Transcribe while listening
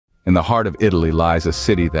In the heart of Italy lies a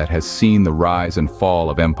city that has seen the rise and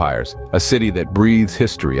fall of empires, a city that breathes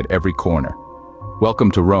history at every corner.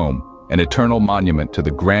 Welcome to Rome, an eternal monument to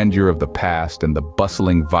the grandeur of the past and the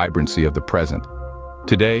bustling vibrancy of the present.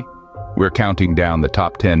 Today, we're counting down the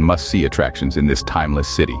top 10 must-see attractions in this timeless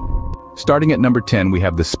city. Starting at number 10, we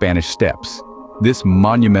have the Spanish Steps. This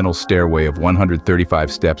monumental stairway of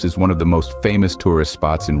 135 steps is one of the most famous tourist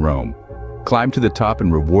spots in Rome. Climb to the top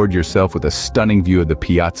and reward yourself with a stunning view of the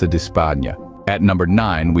Piazza di Spagna. At number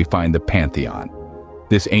 9, we find the Pantheon.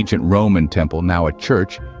 This ancient Roman temple, now a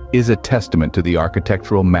church, is a testament to the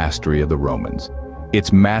architectural mastery of the Romans.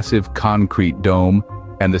 Its massive concrete dome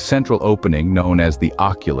and the central opening, known as the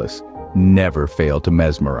oculus, never fail to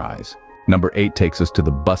mesmerize. Number 8 takes us to the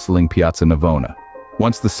bustling Piazza Navona.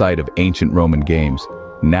 Once the site of ancient Roman games,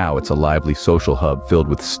 now it's a lively social hub filled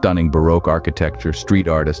with stunning Baroque architecture, street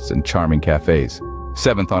artists, and charming cafes.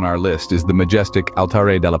 7th on our list is the majestic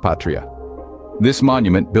Altare della Patria. This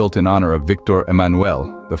monument, built in honor of Victor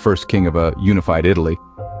Emmanuel, the first king of a unified Italy,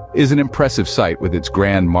 is an impressive sight with its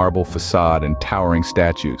grand marble facade and towering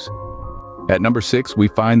statues. At number 6, we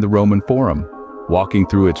find the Roman Forum. Walking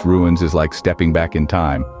through its ruins is like stepping back in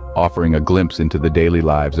time, offering a glimpse into the daily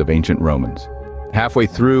lives of ancient Romans. Halfway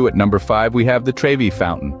through, at number 5, we have the Trevi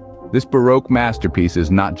Fountain. This Baroque masterpiece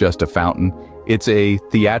is not just a fountain, it's a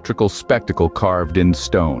theatrical spectacle carved in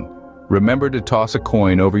stone. Remember to toss a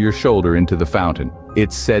coin over your shoulder into the fountain.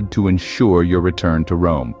 It's said to ensure your return to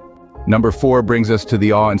Rome. Number 4 brings us to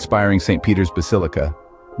the awe-inspiring St. Peter's Basilica.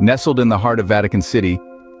 Nestled in the heart of Vatican City,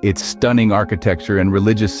 its stunning architecture and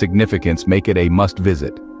religious significance make it a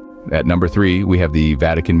must-visit. At number 3, we have the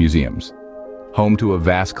Vatican Museums. Home to a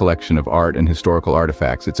vast collection of art and historical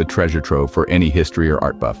artifacts, it's a treasure trove for any history or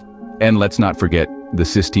art buff. And let's not forget the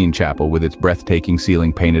Sistine Chapel with its breathtaking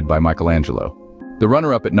ceiling painted by Michelangelo. The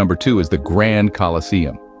runner-up at number 2 is the Grand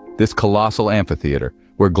Colosseum. This colossal amphitheater,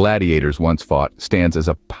 where gladiators once fought, stands as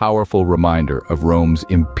a powerful reminder of Rome's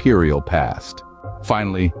imperial past.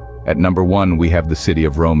 Finally, at number 1, we have the city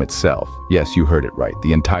of Rome itself. Yes, you heard it right.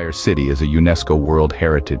 The entire city is a UNESCO World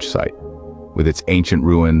Heritage Site. With its ancient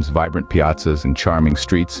ruins, vibrant piazzas, and charming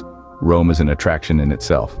streets, Rome is an attraction in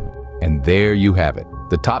itself. And there you have it,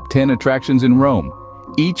 the top 10 attractions in Rome.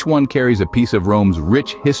 Each one carries a piece of Rome's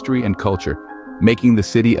rich history and culture, making the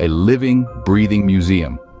city a living, breathing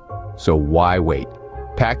museum. So why wait?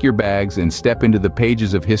 Pack your bags and step into the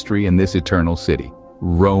pages of history in this eternal city.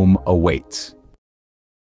 Rome awaits.